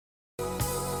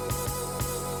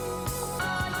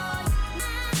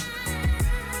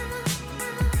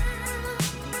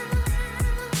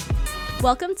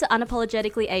Welcome to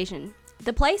Unapologetically Asian,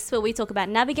 the place where we talk about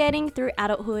navigating through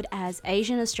adulthood as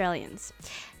Asian Australians.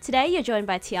 Today you're joined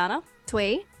by Tiana,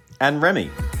 Twee, and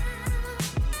Remy.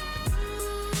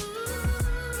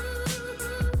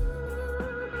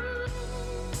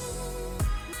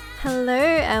 hello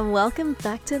and welcome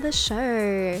back to the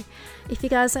show. If you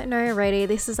guys don't know already,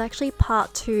 this is actually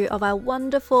part 2 of our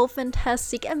wonderful,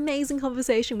 fantastic, amazing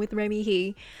conversation with Remy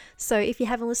He. So if you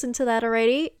haven't listened to that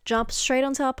already, jump straight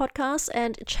onto our podcast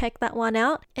and check that one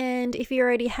out. And if you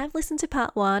already have listened to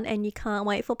part 1 and you can't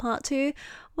wait for part 2,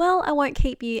 well, I won't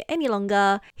keep you any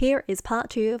longer. Here is part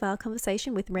 2 of our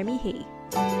conversation with Remy He.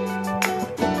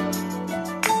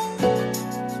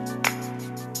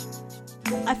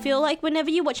 I feel like whenever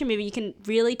you watch a movie, you can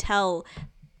really tell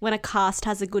when a cast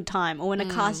has a good time or when a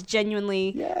cast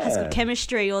genuinely has good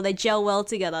chemistry or they gel well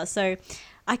together. So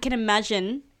I can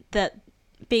imagine that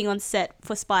being on set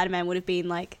for Spider-Man would have been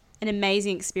like an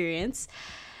amazing experience.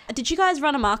 Did you guys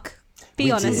run amok?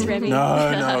 Be honest, Remy.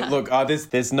 No. Look,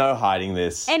 there's no hiding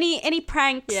this. Any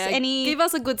pranks? Give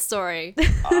us a good story.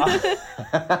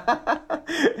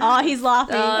 Oh, he's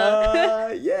laughing.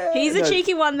 Yeah. He's a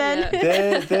cheeky one then.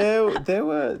 Yeah. There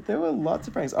were lots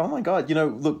of pranks. Oh my god! You know,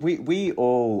 look, we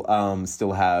all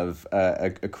still have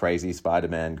a crazy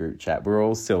Spider-Man group chat. We're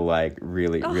all still like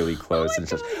really close and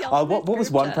such. What was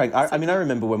one prank? I mean, I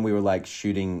remember when we were like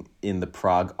shooting in the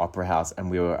Prague Opera House, and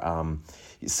we were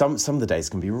some of the days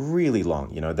can be really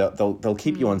long. You know, they'll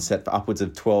keep you on set for upwards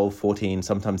of 12, 14,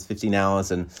 sometimes 15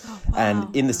 hours, and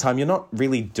in this time you're not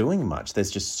really doing much. There's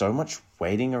just so much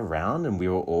waiting around, and we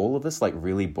were all of us like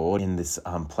really bored in this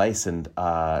place, and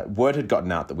word had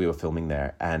gotten out that we were filming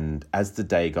there, and as the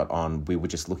day got on, we were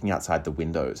just looking outside the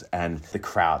windows, and the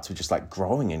crowds were just like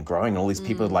growing and growing, and all these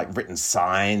people had like written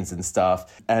signs and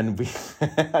stuff, and we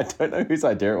I don't know whose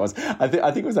idea it was. I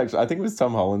think it was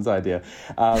Tom Holland's idea.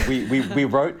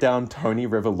 We wrote down Tony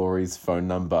Revolori's phone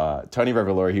number. Tony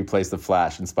Revolori, who plays the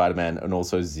Flash in Spider-Man, and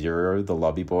also Zero, the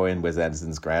lobby boy in Wes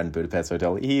Anderson's Grand Budapest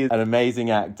Hotel. He is an amazing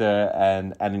actor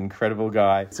and an incredible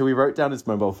guy. So we wrote down his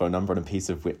mobile phone number on a piece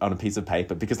of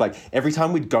paper, because like every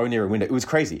time we'd go near a window, it was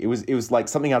crazy. It was like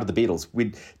something out of the Beatles.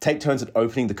 We'd take turns at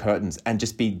opening the curtains and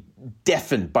just be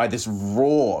deafened by this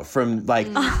roar from like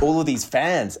all of these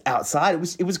fans outside.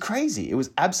 It was crazy. It was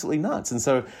absolutely nuts. And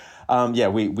so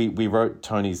we wrote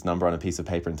Tony's number on a piece of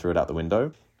paper and threw it out the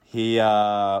window. He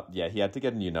had to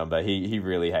get a new number. He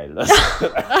really hated us.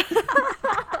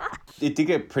 It did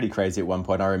get pretty crazy at one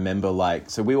point. I remember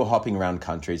so we were hopping around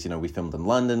countries. You know, we filmed in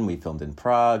London, we filmed in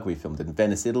Prague, we filmed in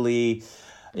Venice, Italy,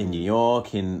 in New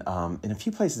York, in a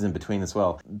few places in between as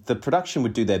well. The production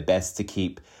would do their best to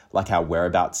keep like our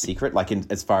whereabouts secret, like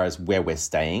as far as where we're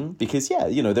staying, because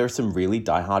there are some really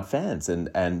diehard fans,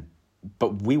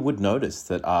 but we would notice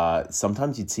that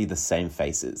sometimes you'd see the same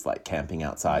faces like camping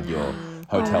outside your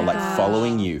hotel,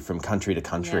 following you from country to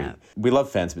country. Yeah. We love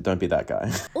fans, but don't be that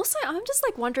guy. Also, I'm just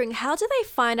like wondering, how do they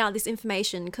find out this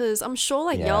information? Because I'm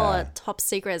sure y'all are top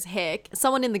secret as heck.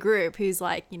 Someone in the group who's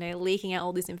like, leaking out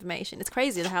all this information. It's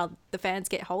crazy how the fans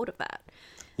get hold of that.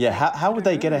 Yeah, how would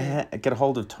they get a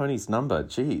hold of Tony's number?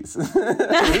 Jeez.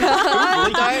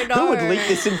 I don't know. Who would leak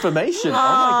this information? Oh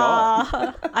my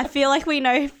God. I feel like we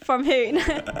know from who.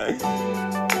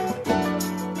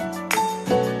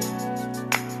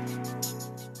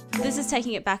 This is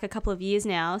taking it back a couple of years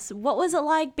now. So what was it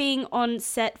like being on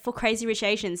set for Crazy Rich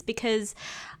Asians? Because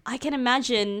I can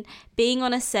imagine being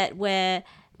on a set where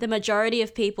the majority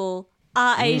of people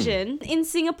are Asian. In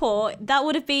Singapore, that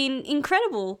would have been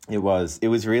incredible. It was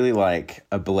really like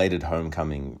a belated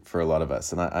homecoming for a lot of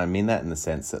us. And I mean that in the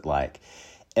sense that like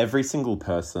every single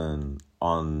person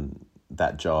on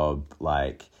that job,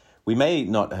 like we may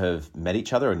not have met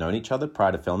each other or known each other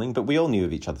prior to filming, but we all knew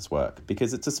of each other's work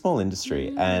because it's a small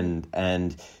industry,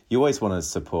 and you always want to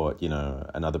support,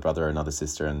 another brother or another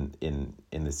sister in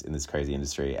this crazy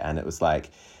industry. And it was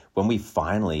like, when we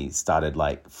finally started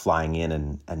like flying in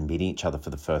and meeting each other for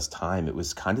the first time, it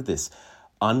was kind of this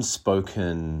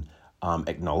unspoken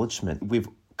acknowledgement. We've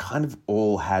kind of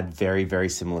all had very, very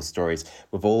similar stories.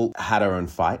 We've all had our own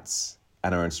fights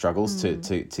and our own struggles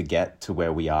to get to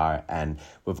where we are. And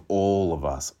with all of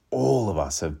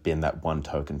us have been that one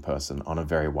token person on a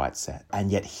very white set.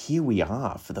 And yet here we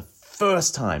are for the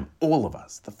first time, all of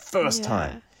us,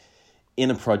 time in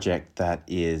a project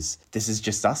this is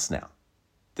just us now.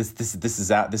 This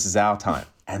is our time,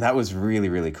 and that was really,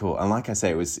 really cool. And like I say,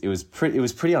 it was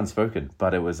pretty unspoken,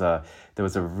 but there was a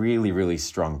really, really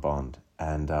strong bond.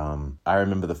 And I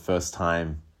remember the first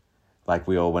time, like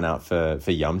we all went out for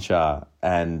yum cha,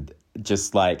 and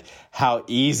just like how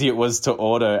easy it was to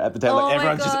order at the table. Like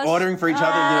everyone's just ordering for each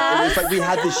other. It was like we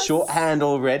had this shorthand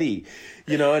already.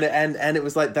 and it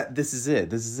was like that. This is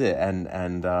it.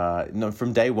 And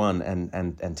from day one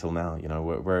and until now,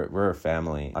 we're a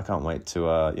family. I can't wait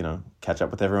to catch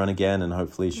up with everyone again and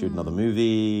hopefully shoot another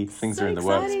movie. Things are in the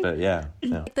works, but yeah.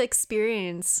 The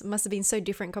experience must have been so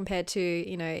different compared to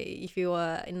if you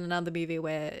were in another movie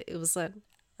where it was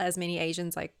as many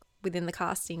Asians like within the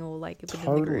casting or like within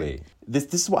the group.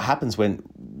 This is what happens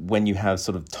when you have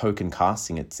sort of token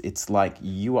casting. It's like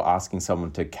you are asking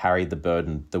someone to carry the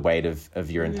burden, the weight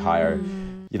of your entire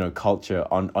culture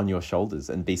on your shoulders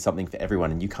and be something for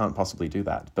everyone, and you can't possibly do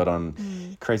that. But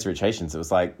on Crazy Rich Asians, it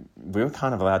was like we were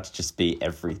kind of allowed to just be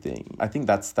everything. I think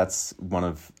that's one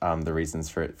of the reasons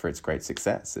for its great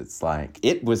success. It's like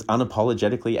it was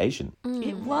unapologetically Asian.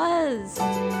 It was.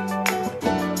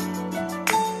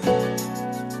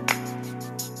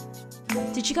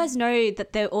 Did you guys know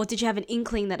that or did you have an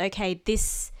inkling that, okay,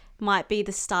 this might be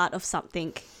the start of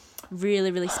something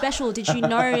really, really special? Did you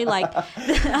know, I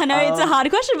know it's a hard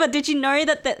question, but did you know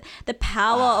that the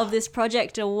power of this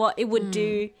project or what it would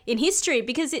do in history?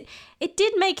 Because it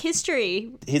did make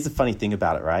history. Here's the funny thing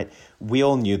about it, right? We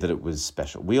all knew that it was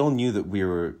special. We all knew that we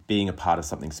were being a part of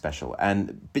something special.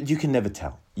 But you can never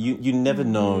tell. You never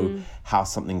know how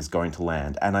something's going to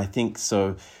land. And I think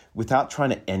so... Without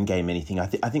trying to endgame anything, I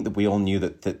think that we all knew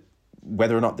that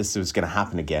whether or not this was going to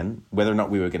happen again, whether or not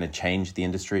we were going to change the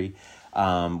industry,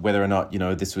 whether or not,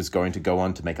 this was going to go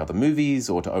on to make other movies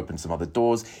or to open some other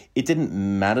doors, it didn't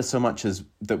matter so much as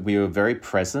that we were very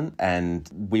present and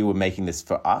we were making this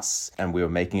for us and we were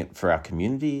making it for our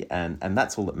community, and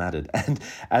that's all that mattered. And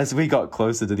as we got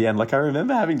closer to the end, I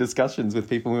remember having discussions with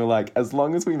people, and we were like, as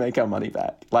long as we make our money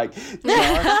back,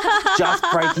 just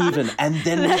break even, and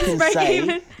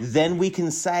then we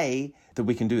can say that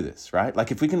we can do this, right?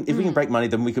 If we can break money,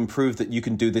 then we can prove that you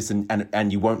can do this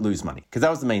and you won't lose money. Because that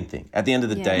was the main thing. At the end of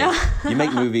the day, you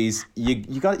make movies,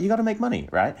 you got to make money,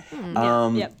 right?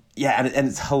 Yeah, and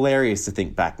it's hilarious to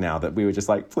think back now that we were just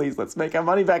like, please, let's make our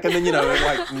money back. And then,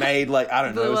 it made I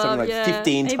don't know, something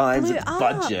 15 times its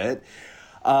budget.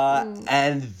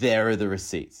 And there are the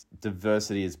receipts.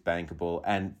 Diversity is bankable.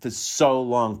 And for so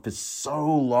long,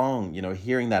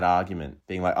 hearing that argument,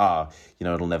 being like,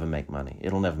 it'll never make money.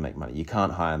 It'll never make money. You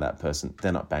can't hire that person.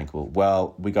 They're not bankable.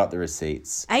 Well, we got the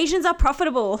receipts. Asians are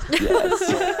profitable. Yes.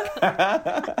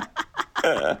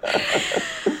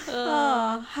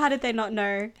 How did they not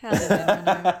know?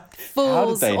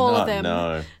 Fools, all of them.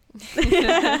 Know?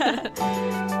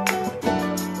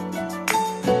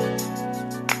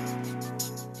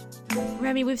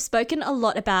 Remy, we've spoken a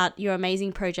lot about your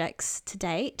amazing projects to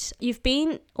date. You've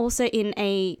been also in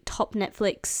a top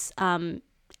Netflix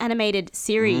animated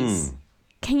series.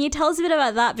 Can you tell us a bit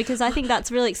about that? Because I think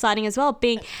that's really exciting as well.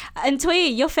 And Twee,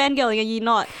 you're fangirling, are you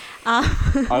not?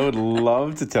 I would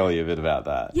love to tell you a bit about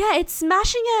that. Yeah, it's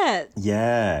smashing it.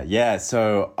 Yeah.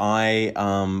 So I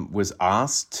was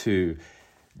asked to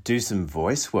do some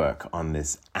voice work on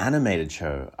this animated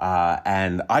show,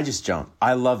 and I just jumped.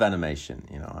 I love animation.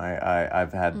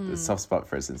 I've had a soft spot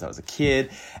for it since I was a kid,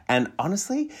 and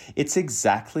honestly, it's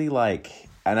exactly like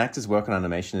an actor's work on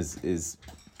animation is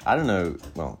I don't know,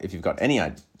 well, if you've got any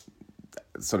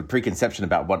sort of preconception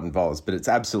about what it involves, but it's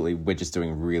absolutely, we're just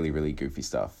doing really, really goofy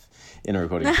stuff in a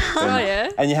recording.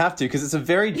 And you have to, because it's a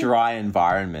very dry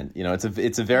environment. It's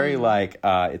a very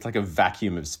it's like a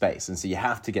vacuum of space. And so you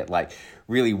have to get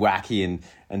really wacky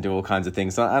and do all kinds of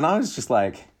things. And I was just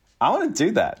like, I want to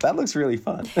do that. That looks really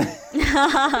fun.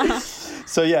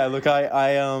 So yeah, look,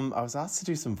 I was asked to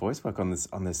do some voice work on this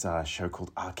show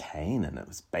called Arcane, and it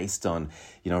was based on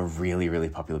a really, really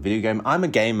popular video game. I'm a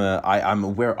gamer. I'm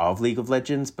aware of League of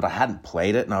Legends, but I hadn't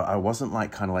played it, and I wasn't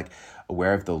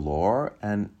aware of the lore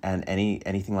and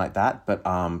anything like that. But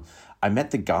I met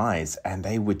the guys, and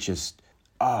they were just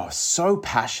so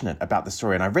passionate about the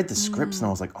story. And I read the scripts, and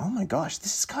I was like, oh my gosh,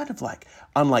 this is kind of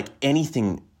unlike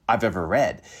anything I've ever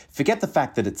read. Forget the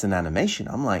fact that it's an animation.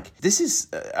 I'm like, this is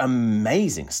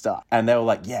amazing stuff. And they were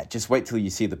like, yeah, just wait till you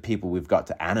see the people we've got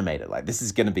to animate it. This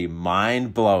is going to be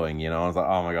mind blowing. I was like,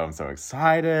 oh my God, I'm so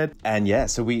excited. And yeah,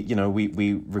 so we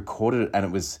recorded it,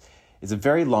 and it's a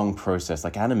very long process.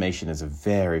 Animation is a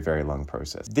very, very long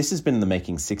process. This has been in the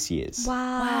making 6 years.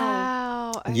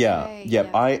 Wow. Okay. Yeah.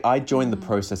 I joined the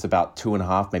process about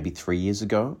 2.5, maybe 3 years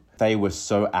ago. They were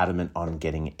so adamant on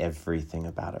getting everything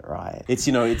about it right. It's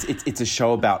a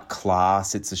show about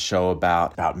class. It's a show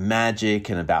about magic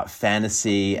and about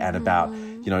fantasy and about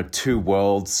two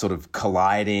worlds sort of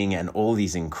colliding and all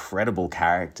these incredible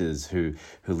characters who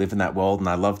live in that world. And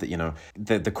I love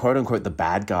that, the quote unquote, the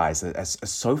bad guys are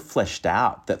so fleshed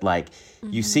out that like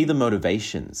you see the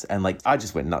motivations, and like I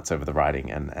just went nuts over the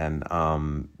writing.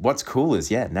 And what's cool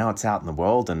is, now it's out in the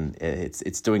world and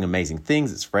it's doing amazing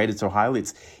things. It's rated so highly.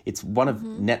 It's one of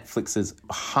Netflix's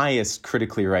highest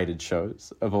critically rated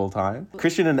shows of all time.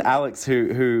 Christian and Alex,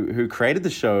 who created the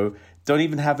show, don't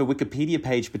even have a Wikipedia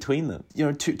page between them.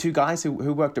 Two guys who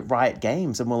worked at Riot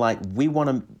Games and were like, we want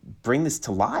to bring this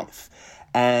to life.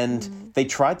 And they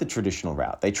tried the traditional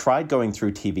route. They tried going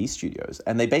through TV studios,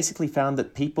 and they basically found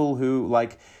that people who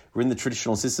like were in the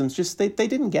traditional systems just they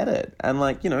didn't get it. And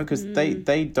like, because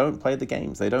they don't play the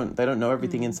games. They don't know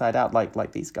everything inside out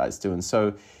like these guys do. And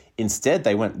so instead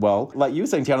they went, well, like you were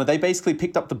saying, Tiana, they basically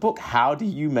picked up the book, How Do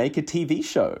You Make a TV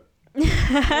Show?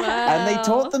 And they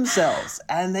taught themselves,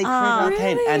 and they created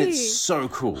Arcane, and it's so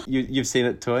cool. You've seen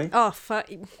it, Toy? Oh,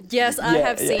 yes, I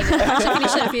have seen it. I actually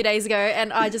finished it a few days ago,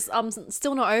 and I'm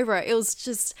still not over it. It was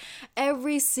just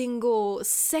every single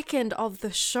second of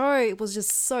the show. It was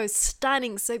just so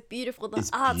stunning, so beautiful. The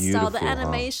art style, the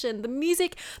animation, the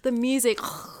music.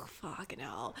 Oh, fucking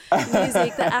hell. The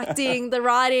music, the acting, the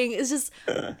writing. It's just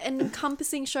an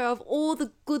encompassing show of all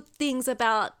the good things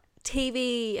about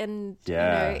TV and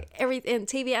everything,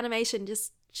 TV animation,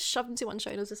 just shoved into one show.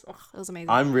 And it was just it was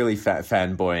amazing. I'm really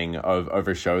fanboying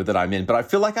over a show that I'm in, but I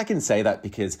feel like I can say that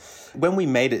because when we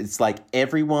made it, it's like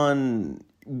everyone,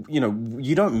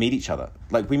 you don't meet each other.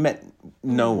 Like we met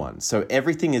no one. So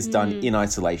everything is done in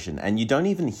isolation, and you don't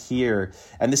even hear,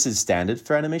 and this is standard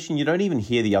for animation, you don't even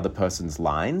hear the other person's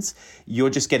lines. You're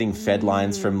just getting fed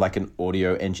lines from like an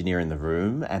audio engineer in the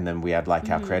room. And then we had like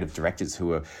our creative directors who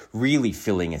were really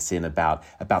filling us in about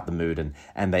the mood,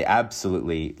 and they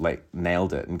absolutely like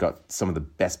nailed it and got some of the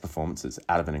best performances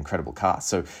out of an incredible cast.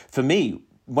 So for me,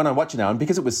 when I watch it now, and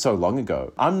because it was so long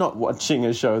ago, I'm not watching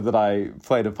a show that I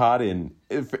played a part in.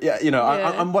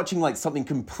 I'm watching like something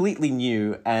completely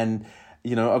new, and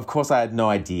of course I had no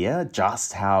idea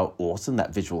just how awesome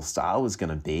that visual style was going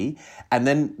to be. And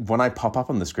then when I pop up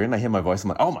on the screen, I hear my voice, I'm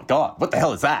like, oh my God, what the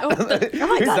hell is that? Who's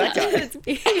that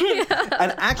guy?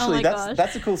 And actually,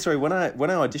 that's a cool story. When I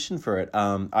auditioned for it,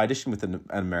 I auditioned with an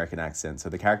American accent. So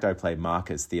the character I played,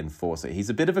 Marcus, the enforcer, he's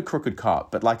a bit of a crooked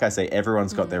cop, but like I say,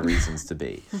 everyone's got their reasons to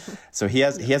be. So he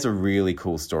has a really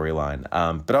cool storyline.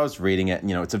 But I was reading it,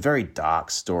 and it's a very dark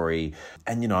story.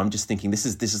 And I'm just thinking, this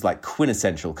is like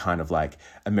quintessential kind of like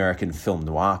American film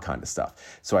noir kind of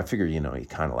stuff. So I figure, he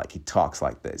kind of like, he talks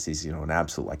like this. He's, an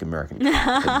absolute like American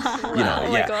cop. And,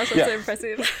 oh my gosh, that's so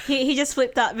impressive. He just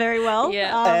flipped that very well.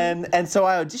 Yeah. And so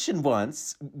I auditioned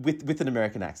once with an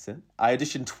American accent. I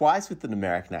auditioned twice with an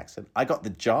American accent. I got the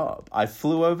job. I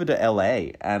flew over to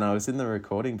LA, and I was in the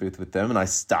recording booth with them, and I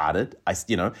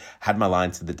had my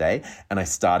lines of the day, and I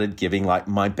started giving like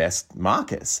my best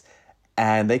Marcus.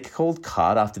 And they called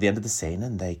cut after the end of the scene,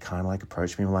 and they kind of like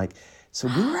approached me and were like, so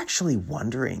we were actually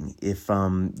wondering if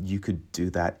you could do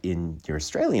that in your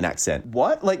Australian accent.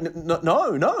 What? Like,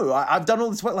 no. I've done all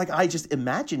this work. Like, I just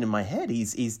imagined in my head,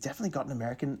 he's definitely got an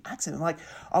American accent. I'm like,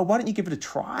 oh, why don't you give it a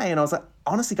try? And I was like,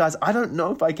 honestly, guys, I don't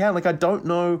know if I can. Like, I don't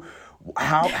know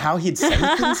how he'd say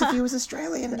things if he was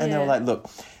Australian. And they were like, look,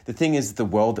 the thing is, the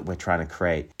world that we're trying to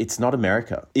create, it's not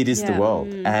America. It is the world.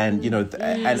 And,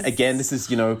 and again, this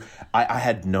is, I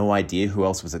had no idea who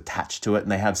else was attached to it.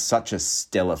 And they have such a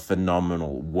stellar,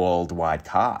 phenomenal worldwide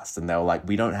cast. And they were like,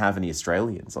 we don't have any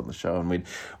Australians on the show, and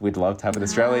we'd love to have an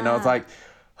Australian. And I was like,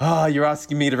 oh, you're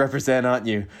asking me to represent, aren't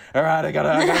you? All right, I gotta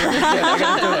represent.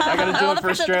 I gotta do it for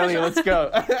Australia. Let's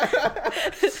go.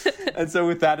 And so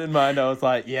with that in mind, I was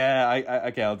like,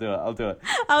 okay, I'll do it.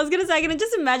 I was going to say, I can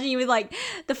just imagine you with like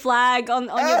the flag on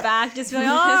your back, just being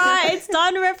like, all right, it's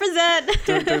time to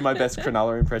represent. Doing my best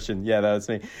Cronulla impression. Yeah, that was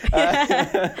me.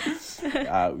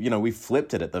 We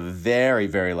flipped it at the very,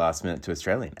 very last minute to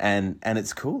Australian. And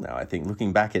it's cool now, I think.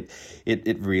 Looking back, it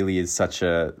really is such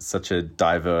a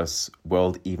diverse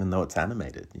world, even though it's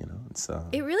animated,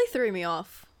 It really threw me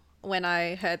off when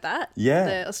I heard that. Yeah.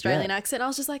 The Australian accent. I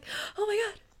was just like, oh my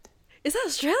God, is that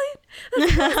Australian?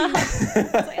 That's crazy.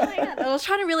 I was like, oh my God. I was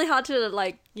trying really hard to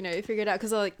figure it out,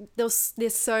 because like there's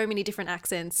so many different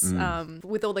accents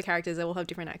with all the characters. They all have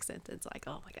different accents. It's like,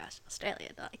 oh my gosh,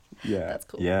 Australian. Like, that's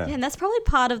cool. Yeah, and that's probably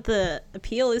part of the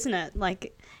appeal, isn't it?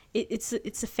 Like, it's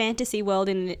a fantasy world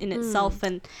in itself,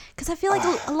 and because I feel like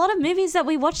a lot of movies that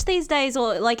we watch these days,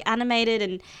 or like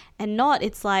animated and not,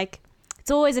 it's like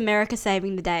it's always America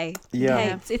saving the day.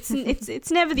 Yeah. Okay?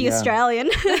 It's never the Yeah. Australian.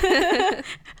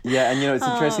 Yeah, and it's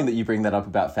interesting that you bring that up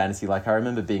about fantasy. Like, I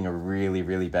remember being a really,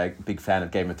 really big fan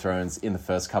of Game of Thrones in the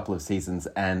first couple of seasons,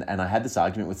 and I had this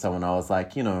argument with someone. I was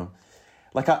like,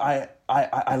 like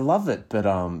I love it, but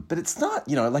it's not,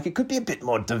 like it could be a bit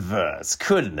more diverse,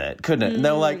 couldn't it? And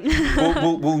they were like,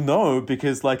 well, no,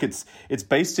 because like it's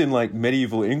based in like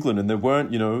medieval England, and there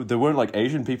weren't like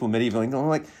Asian people in medieval England. I'm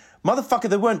like, motherfucker,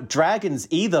 there weren't dragons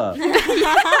either. You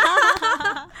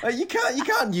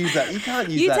can't use that. You can't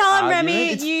use that. You tell him, argument. Remy.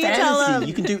 It's You fantasy. tell him.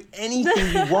 You can do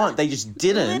anything you want. They just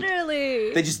didn't.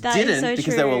 Literally. They just That is didn't so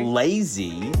because they were true.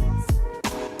 lazy.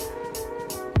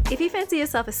 If you fancy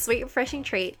yourself a sweet, refreshing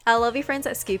treat, our lovely friends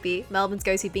at Scoopy, Melbourne's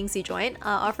go-to Bingsy joint,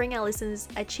 are offering our listeners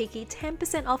a cheeky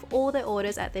 10% off all their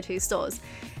orders at their 2 stores.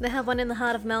 They have one in the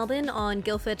heart of Melbourne on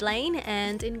Guildford Lane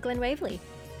and in Glen Waverley.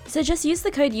 So just use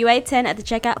the code UA10 at the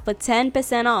checkout for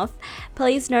 10% off.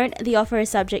 Please note the offer is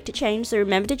subject to change, so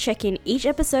remember to check in each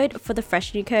episode for the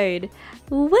fresh new code.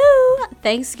 Woo!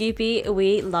 Thanks, Scoopy.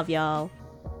 We love y'all.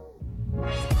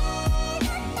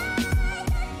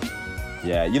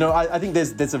 Yeah, I think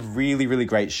there's a really, really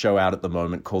great show out at the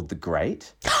moment called The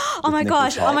Great. Oh my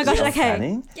gosh, okay.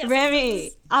 Fanning.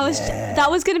 Remy, that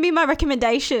was going to be my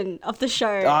recommendation of the show.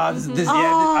 Okay,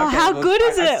 How look, good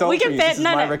is I it? sold We can you. bet. This is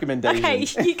No, my recommendation. Okay,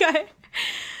 you go.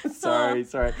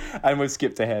 Sorry. And we've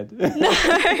skipped ahead. No.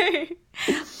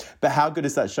 But how good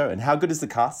is that show? And how good is the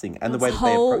casting and the way that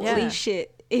they approach Holy it?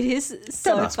 shit. It is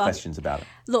so Don't ask fun. questions about it.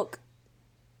 Look,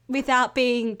 without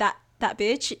being that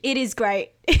bitch, it is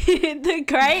great. The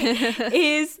Great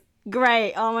is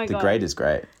great. Oh my God. The Great is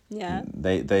great. Yeah.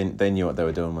 They knew what they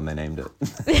were doing when they named it.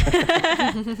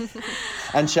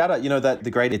 And shout out, that The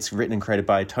Great, it's written and created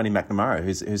by Tony McNamara,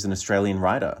 who's an Australian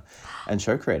writer and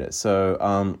show creator. So,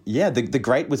 The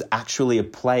Great was actually a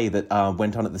play that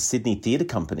went on at the Sydney Theatre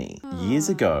Company years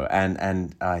ago,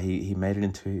 and he made it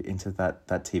into that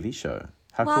TV show.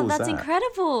 How Wow, cool is that's that?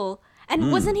 incredible.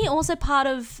 And wasn't he also part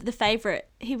of The Favourite?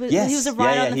 He was a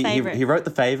writer on The Favourite. He wrote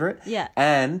The Favourite. Yeah.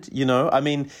 And,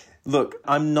 look,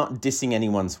 I'm not dissing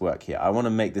anyone's work here. I want to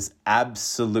make this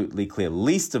absolutely clear,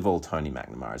 least of all Tony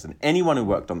McNamara's and anyone who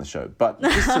worked on the show. But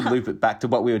just to loop it back to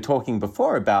what we were talking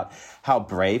before about how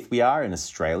brave we are in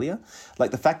Australia, like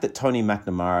the fact that Tony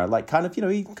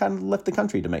McNamara, he kind of left the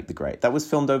country to make The Great. That was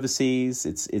filmed overseas.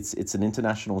 It's an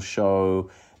international show.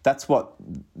 That's what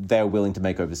they're willing to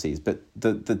make overseas. But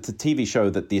the TV show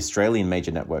that the Australian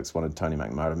major networks wanted Tony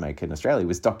McNamara to make in Australia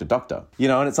was Dr. Doctor.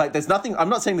 And it's like, there's nothing, I'm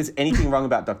not saying there's anything wrong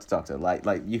about Dr. Doctor. Like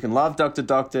you can love Dr.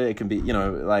 Doctor. It can be, I'm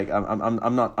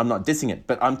not dissing it,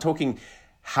 but I'm talking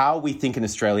how we think in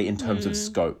Australia in terms of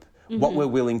scope. What we're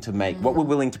willing to make, what we're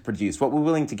willing to produce, what we're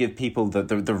willing to give people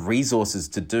the resources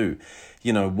to do.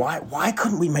 Why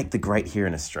couldn't we make The Great here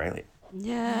in Australia?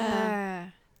 Yeah.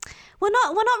 We're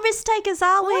not risk takers,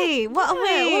 are we? What are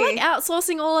we? We're like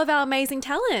outsourcing all of our amazing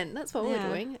talent. That's what Yeah.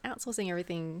 we're doing. Outsourcing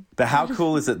everything. But how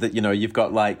cool is it that, you've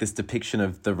got like this depiction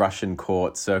of the Russian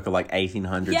court circa like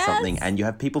 1800 Yes. something, and you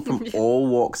have people from all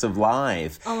walks of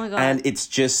life. Oh my God. And it's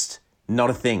just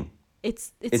not a thing.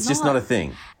 It's just not a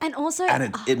thing. And also,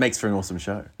 And it makes for an awesome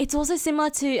show. it's also similar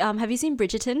to, have you seen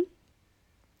Bridgerton?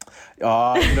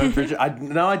 Oh, Bridget. I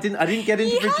didn't get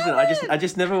into Bridgerton. I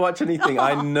just never watch anything.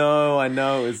 I know. It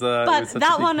was it But was such a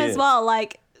that big one as hit. well,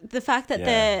 like the fact that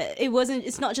Yeah.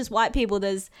 it's not just white people,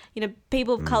 there's,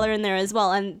 people of color in there as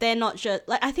well. And they're not just,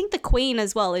 like, I think the Queen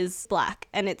as well is black.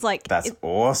 And it's like, That's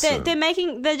awesome. they're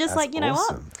That's just like, you know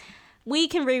what? awesome. We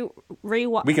can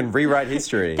rewatch. We can rewrite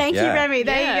history. Thank you, Remy.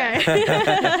 There you go.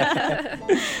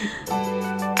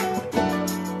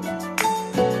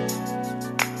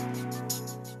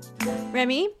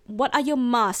 Remy, what are your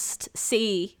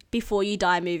must-see before you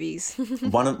die movies?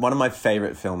 One of my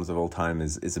favorite films of all time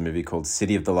is a movie called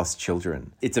City of the Lost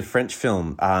Children. It's a French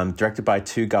film directed by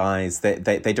two guys. They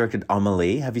directed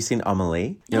Amélie. Have you seen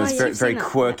Amélie? It's yeah, I've very seen it.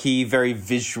 quirky, very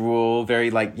visual, very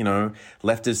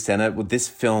left of center. Well, this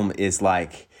film is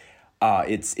like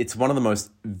it's one of the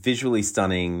most visually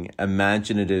stunning,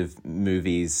 imaginative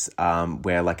movies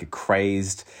where like a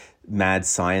crazed mad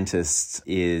scientist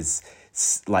is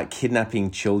like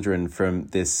kidnapping children from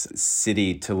this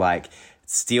city to like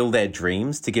steal their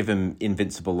dreams to give them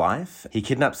invincible life. He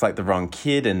kidnaps like the wrong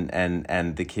kid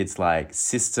and the kid's like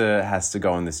sister has to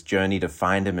go on this journey to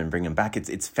find him and bring him back.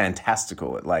 It's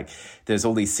fantastical. There's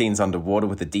all these scenes underwater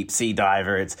with a deep sea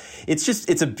diver.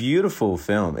 It's a beautiful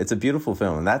film. It's a beautiful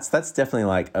film. And that's definitely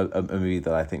like a movie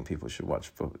that I think people should watch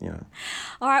for,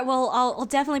 All right, well, I'll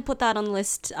definitely put that on the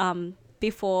list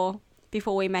before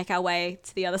we make our way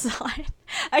to the other side.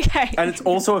 Okay. And it's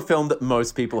also a film that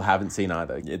most people haven't seen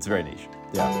either. It's very niche.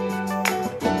 Yeah.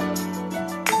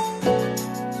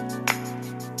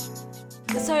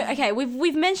 So, okay,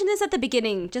 we've mentioned this at the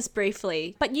beginning, just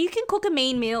briefly, but you can cook a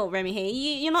mean meal, Remy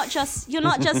He. You're not just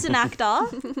an actor.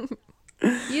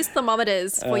 Use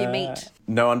thermometers for your meat.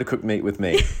 No undercooked meat with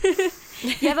me.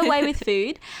 You have a way with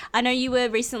food. I know you were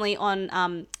recently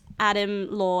on Adam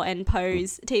Law and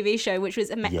Poe's TV show, which was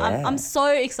amazing. Yeah. I'm so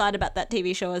excited about that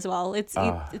TV show as well. It's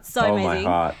so amazing. My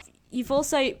heart. You've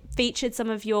also featured some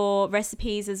of your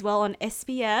recipes as well on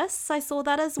SBS. I saw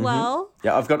that as well.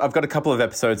 Yeah, I've got a couple of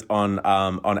episodes on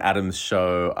Adam's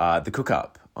show, The Cook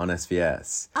Up on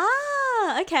SBS.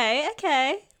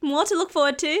 Okay. More to look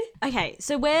forward to. Okay,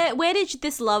 so where did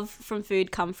this love from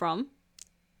food come from?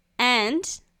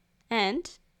 And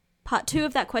part 2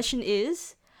 of that question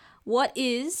is, what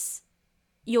is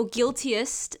your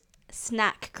guiltiest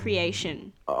snack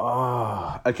creation?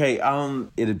 Okay,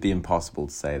 it'd be impossible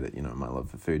to say that, my love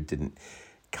for food didn't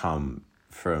come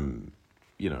from,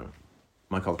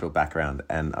 my cultural background,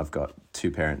 and I've got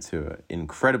 2 parents who are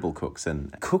incredible cooks,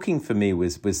 and cooking for me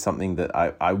was something that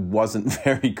I wasn't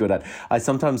very good at. I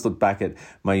sometimes look back at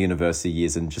my university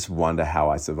years and just wonder how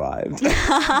I survived.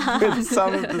 With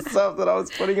some of the stuff that I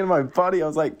was putting in my body, I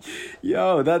was like,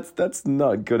 yo, that's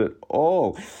not good at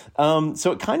all.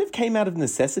 So it kind of came out of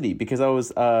necessity because I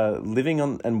was living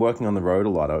on and working on the road a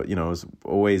lot. I was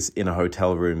always in a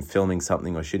hotel room filming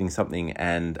something or shooting something,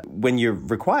 and when you're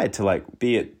required to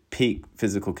be at peak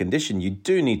physical condition, you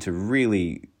do need to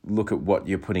really look at what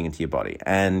you're putting into your body.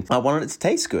 And I wanted it to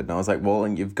taste good. And I was like, well,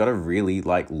 and you've got to really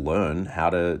learn how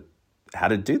to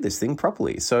do this thing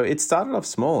properly. So it started off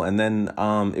small, and then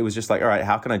it was just like, all right,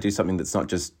 how can I do something that's not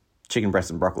just chicken breast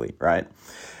and broccoli, right?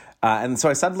 And so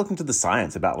I started looking to the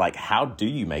science about how do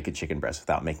you make a chicken breast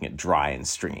without making it dry and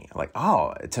stringy?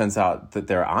 It turns out that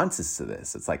there are answers to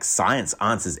this. It's like science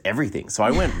answers everything. So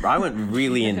I went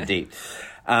really in deep.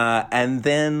 And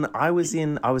then I was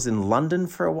in London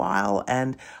for a while,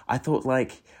 and I thought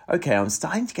okay, I'm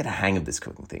starting to get a hang of this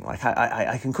cooking thing.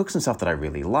 I can cook some stuff that I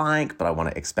really like, but I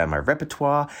want to expand my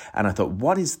repertoire. And I thought,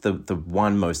 what is the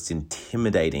one most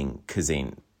intimidating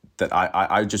cuisine that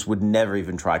I just would never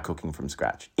even try cooking from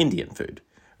scratch? Indian food.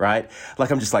 Right?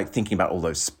 I'm just thinking about all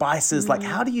those spices.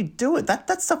 How do you do it?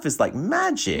 That stuff is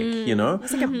magic,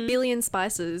 It's like a billion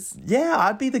spices. Yeah,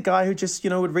 I'd be the guy who just,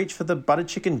 would reach for the butter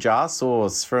chicken jar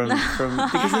sauce from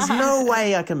because there's no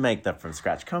way I can make that from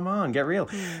scratch. Come on, get real.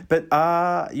 But,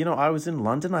 I was in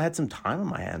London. I had some time on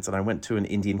my hands, and I went to an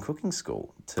Indian cooking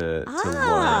school to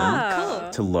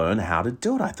learn how to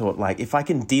do it. I thought, if I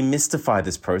can demystify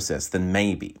this process, then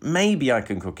maybe I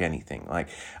can cook anything.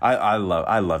 I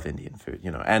love Indian food,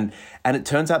 And it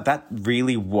turns out that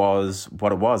really was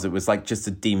what it was. It was just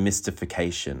a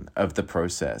demystification of the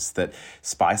process, that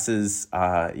spices,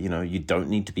 you don't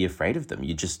need to be afraid of them.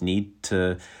 You just need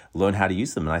to learn how to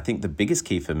use them. And I think the biggest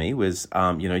key for me was,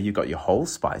 you've got your whole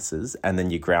spices and then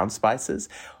your ground spices.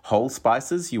 Whole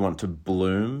spices, you want to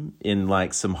bloom in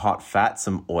some hot fat,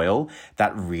 some oil.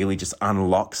 That really just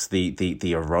unlocks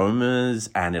the aromas,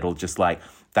 and it'll just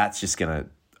that's just going to,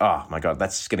 oh my God,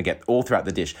 that's just going to get all throughout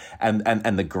the dish. And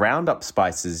the ground up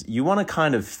spices, you want to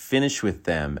kind of finish with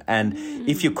them. And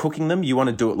if you're cooking them, you want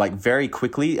to do it very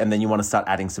quickly, and then you want to start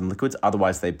adding some liquids,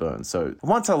 otherwise they burn. So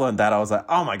once I learned that, I was like,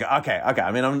 oh my God, okay.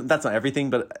 I mean, that's not everything,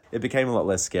 but it became a lot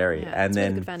less scary. Yeah, and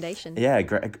then a good foundation. Yeah, a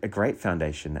great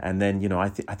foundation. And then, I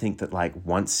think that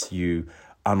once you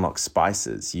unlock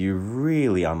spices, you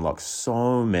really unlock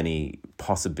so many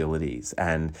possibilities.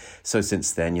 And so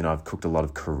since then, I've cooked a lot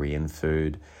of Korean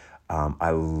food. I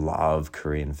love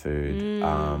Korean food.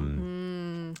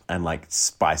 And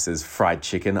spices, fried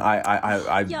chicken.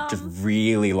 I just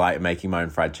really like making my own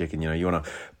fried chicken. You want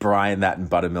to brine that in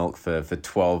buttermilk for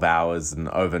 12 hours and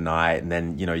overnight. And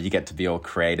then, you get to be all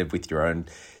creative with your own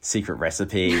secret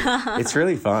recipe. It's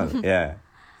really fun. Yeah.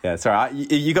 Yeah, sorry,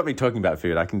 you got me talking about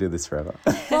food. I can do this forever.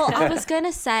 Well, I was going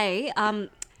to say,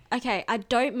 okay, I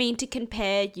don't mean to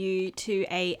compare you to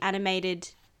a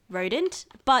animated rodent,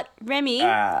 but Remy,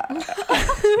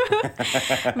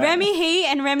 Remy He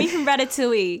and Remy from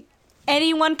Ratatouille,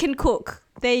 anyone can cook.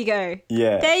 There you go.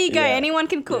 Yeah. There you go. Yeah, anyone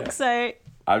can cook. Yeah. So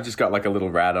I've just got a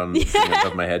little rat on the top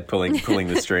of my head pulling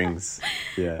the strings.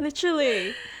 Yeah.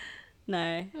 Literally.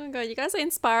 No. Oh my God, you guys are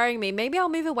inspiring me. Maybe I'll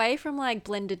move away from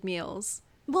blended meals.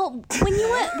 Well, when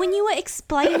you were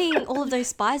explaining all of those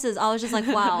spices, I was just like,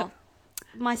 wow,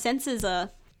 my senses are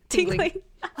tingling.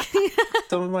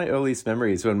 Some of my earliest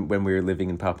memories when we were living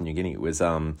in Papua New Guinea was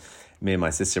me and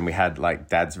my sister, and we had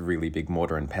Dad's really big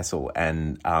mortar and pestle,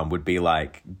 and would be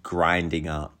grinding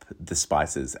up the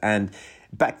spices. And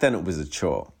back then it was a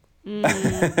chore. You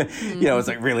know, it's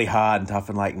like really hard and tough,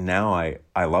 and like now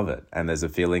I love it, and there's a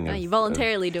feeling of you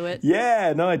voluntarily do it.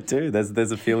 Yeah, no, I do.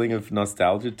 There's a feeling of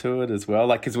nostalgia to it as well,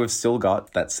 like because we've still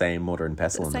got that same mortar and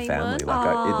pestle in the family. One?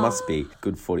 Like it must be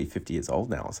good 40, 50 years old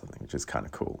now or something, which is kind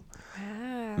of cool.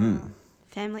 Wow.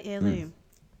 Family heirloom.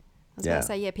 I was gonna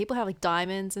say, yeah, people have like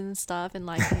diamonds and stuff, and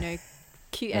like, you know,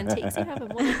 cute antiques. You have a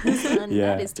mortar and pestle, and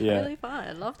that is totally fine.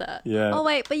 I love that. Yeah. Oh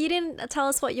wait, but you didn't tell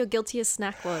us what your guiltiest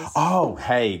snack was. Oh,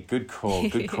 hey, good call,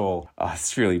 good call. Oh,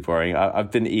 it's really boring.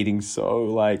 I've been eating so,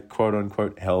 like, quote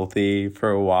unquote healthy for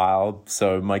a while,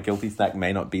 so my guilty snack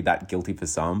may not be that guilty for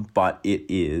some, but it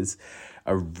is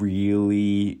a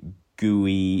really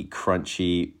gooey,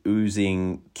 crunchy,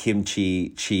 oozing kimchi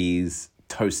cheese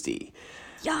toasty.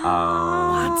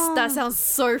 What? That sounds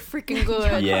so freaking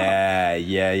good.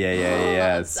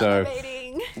 Yeah. So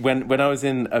Salivating. when I was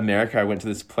in America, I went to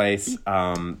this place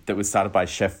that was started by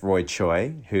Chef Roy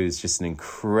Choi, who's just an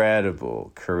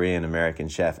incredible Korean American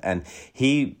chef, and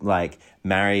he like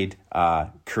married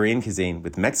Korean cuisine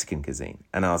with Mexican cuisine,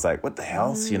 and I was like, what the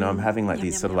hell? So, you know, I'm having like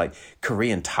these sort of like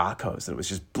Korean tacos, and it was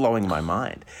just blowing my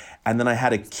mind. And then I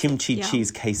had a kimchi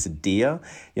cheese quesadilla.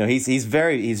 You know, he's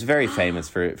very famous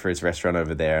for his restaurant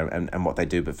over there and what they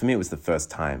do. But for me, it was the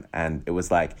first time, and it was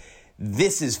like,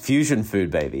 this is fusion food,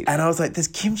 baby. And I was like, this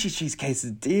kimchi cheese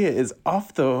quesadilla is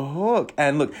off the hook.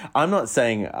 And look, I'm not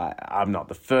saying I'm not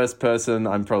the first person.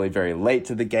 I'm probably very late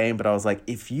to the game, but I was like,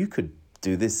 if you could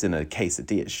do this in a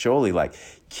quesadilla, surely like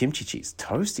kimchi cheese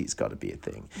toasty's got to be a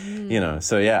thing, you know?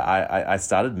 So yeah, I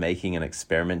started making and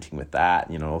experimenting with that,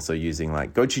 you know, also using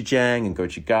like gochujang and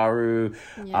gochugaru.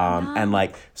 And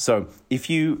like, so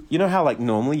if you know how like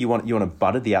normally you want to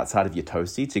butter the outside of your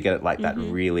toasty to get it like that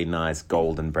really nice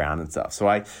golden brown and stuff. So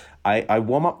I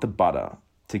warm up the butter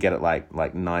to get it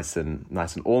like nice and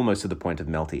almost to the point of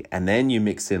melty. And then you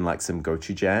mix in like some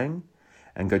gochujang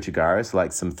and gochugaru, so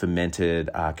like some fermented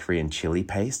Korean chili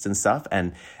paste and stuff.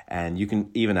 And you can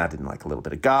even add in like a little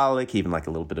bit of garlic, even like a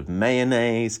little bit of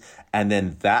mayonnaise. And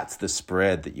then that's the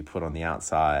spread that you put on the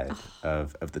outside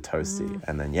of the toasty.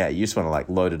 And then, yeah, you just want to like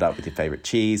load it up with your favorite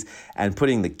cheese and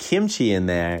putting the kimchi in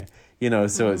there, you know,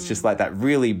 so it's just like that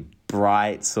really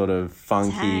bright sort of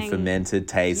funky fermented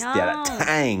taste. Yeah, that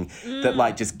tang that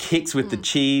like just kicks with the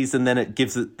cheese, and then it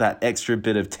gives it that extra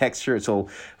bit of texture. It's all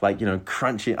like, you know,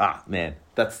 crunchy. Ah, man,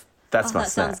 that's my snack. That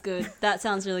sounds good. That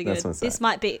sounds really good. This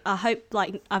might be, I hope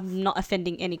like I'm not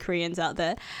offending any Koreans out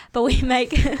there, but we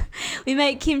make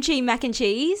kimchi mac and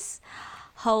cheese.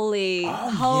 Holy,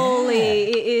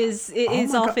 it is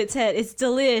off its head. It's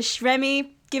delish.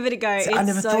 Remy, give it a go. I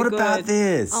never thought about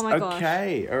this. Oh my gosh.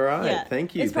 Okay, all right. Yeah.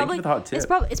 Thank you. Thank you for the hot tip.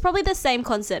 It's probably the same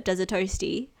concept as a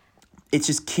toasty. It's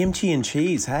just kimchi and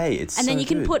cheese. Hey, it's and so then you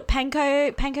can good. put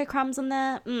panko crumbs on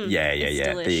there. Yeah.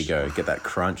 Delish. There you go. Get that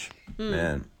crunch.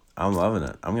 Man, I'm loving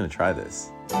it. I'm going to try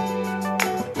this.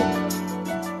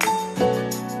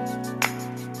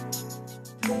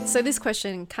 So this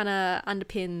question kind of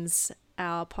underpins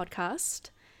our podcast.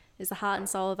 Is the heart and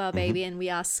soul of our baby, and we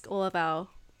ask all of our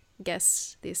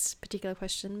guests this particular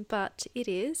question, but it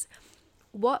is,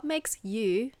 what makes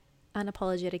you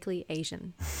unapologetically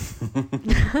Asian?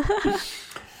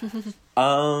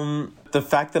 The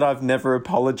fact that I've never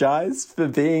apologized for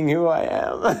being who I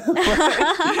am.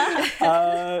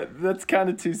 That's kind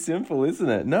of too simple, isn't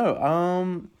it? No,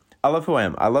 I love who I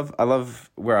am. I love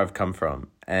where I've come from,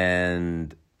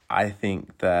 and I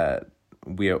think that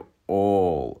we're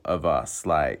all of us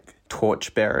like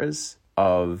torchbearers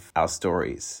of our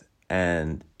stories.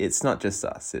 And it's not just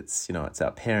us, it's, you know, it's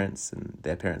our parents and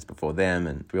their parents before them,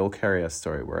 and we all carry our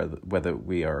story, whether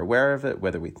we are aware of it,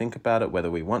 whether we think about it,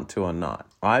 whether we want to or not.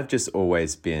 I've just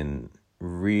always been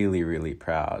really, really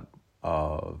proud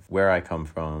of where I come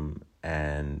from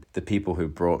and the people who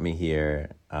brought me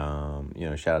here. You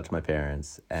know, shout out to my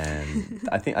parents. And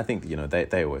I think you know,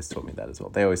 they always taught me that as well.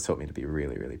 They always taught me to be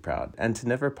really, really proud and to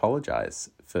never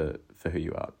apologize for who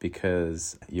you are,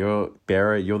 because you're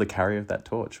the carrier of that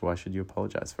torch. Why should you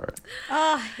apologize for it?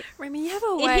 Remy, you have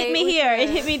a way. It hit me here. It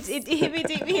hit me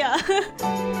deep here.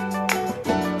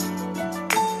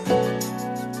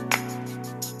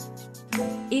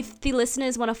 If the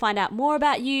listeners want to find out more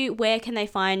about you, where can they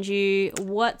find you?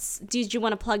 Did you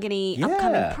want to plug any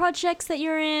upcoming projects that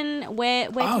you're in? Where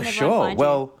can everyone find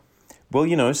you? Well,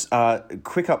 you know,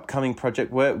 quick upcoming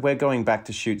project. We're going back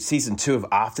to shoot season 2 of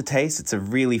Aftertaste. It's a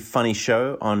really funny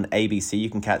show on ABC. You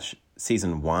can catch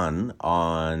season 1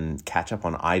 on catch up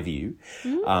on iView.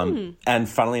 And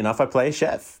funnily enough, I play a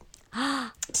chef.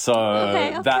 So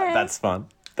that's fun.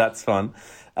 That's fun.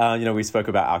 We spoke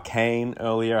about Arcane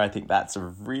earlier. I think that's a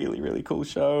really, really cool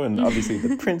show. And obviously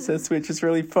The Princess Switch is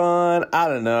really fun. I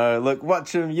don't know. Look,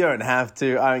 watch them. You don't have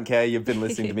to. I don't care. You've been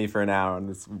listening to me for an hour on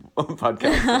this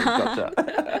podcast. So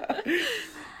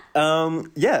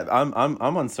gotcha.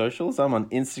 I'm on socials. I'm on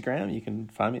Instagram. You can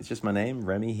find me. It's just my name,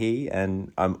 Remy He,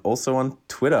 and I'm also on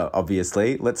Twitter.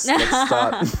 Obviously, let's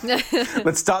start.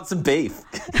 Let's start some beef.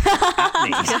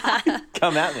 At me.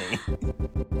 Come at me.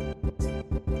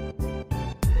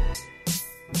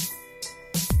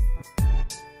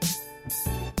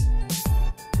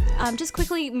 Just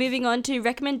quickly moving on to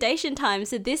recommendation time.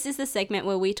 So this is the segment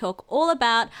where we talk all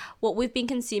about what we've been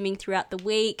consuming throughout the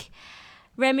week.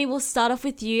 Remy, we'll start off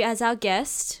with you as our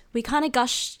guest. We kind of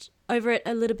gushed over it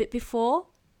a little bit before,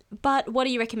 but what are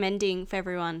you recommending for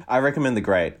everyone? I recommend The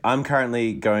Great. I'm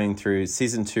currently going through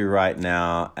season 2 right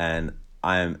now, and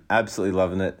I am absolutely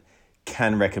loving it.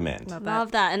 Can recommend.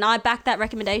 Love that. And I back that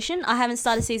recommendation. I haven't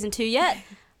started season 2 yet,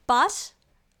 but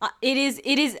it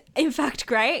is in fact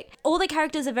great. All the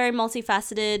characters are very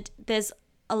multifaceted. There's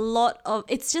a lot of,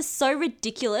 it's just so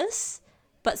ridiculous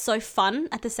but so fun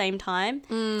at the same time.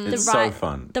 It's so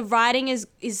fun. The writing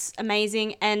is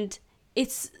amazing, and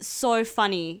it's so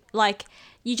funny. Like,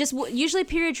 you just usually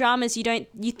period dramas, you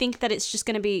think that it's just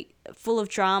going to be full of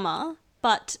drama,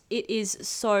 but it is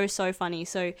so funny.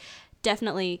 So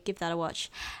definitely give that a watch.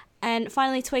 And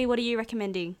finally, Twee, what are you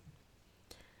recommending?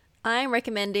 I'm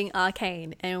recommending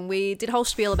Arcane, and we did a whole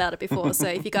spiel about it before. So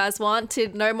if you guys want to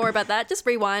know more about that, just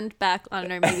rewind back, I don't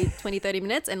know, maybe 20, 30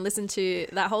 minutes and listen to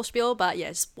that whole spiel. But yeah,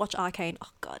 just watch Arcane. Oh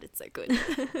God, it's so good.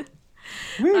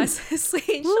 Nice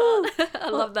screenshot. I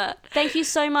love that. Thank you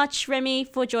so much, Remy,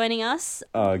 for joining us.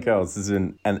 Oh, girls, this has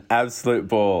been an absolute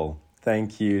ball.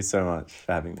 Thank you so much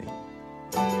for having me.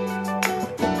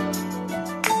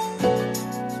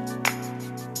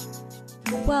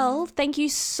 Well, thank you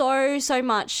so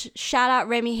much. Shout out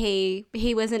Remy He.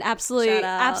 He was an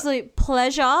absolute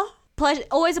pleasure.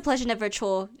 Always a pleasure, never a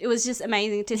chore. It was just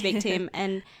amazing to speak to him,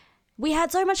 and we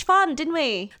had so much fun, didn't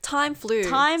we? Time flew.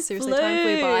 Seriously, time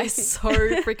flew by so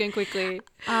freaking quickly.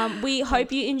 We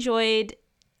hope you enjoyed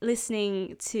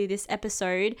listening to this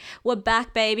episode. We're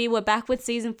back, baby. We're back with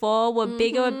season 4. We're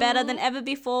bigger, we're better than ever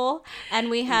before,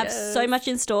 and we have so much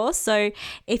in store. So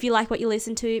if you like what you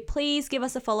listen to, please give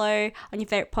us a follow on your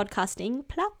favorite podcasting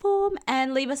platform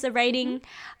and leave us a rating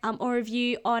or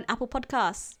review on Apple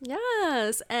Podcasts.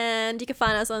 Yes, and you can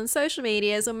find us on social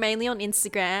medias, or mainly on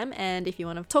Instagram. And if you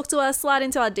want to talk to us, slide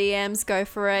into our DMs, go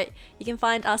for it. You can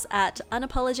find us at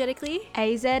Unapologetically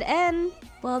AZN.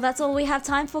 Well, that's all we have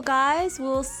time for, guys.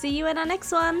 We'll see you in our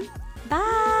next one. Bye.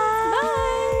 Bye.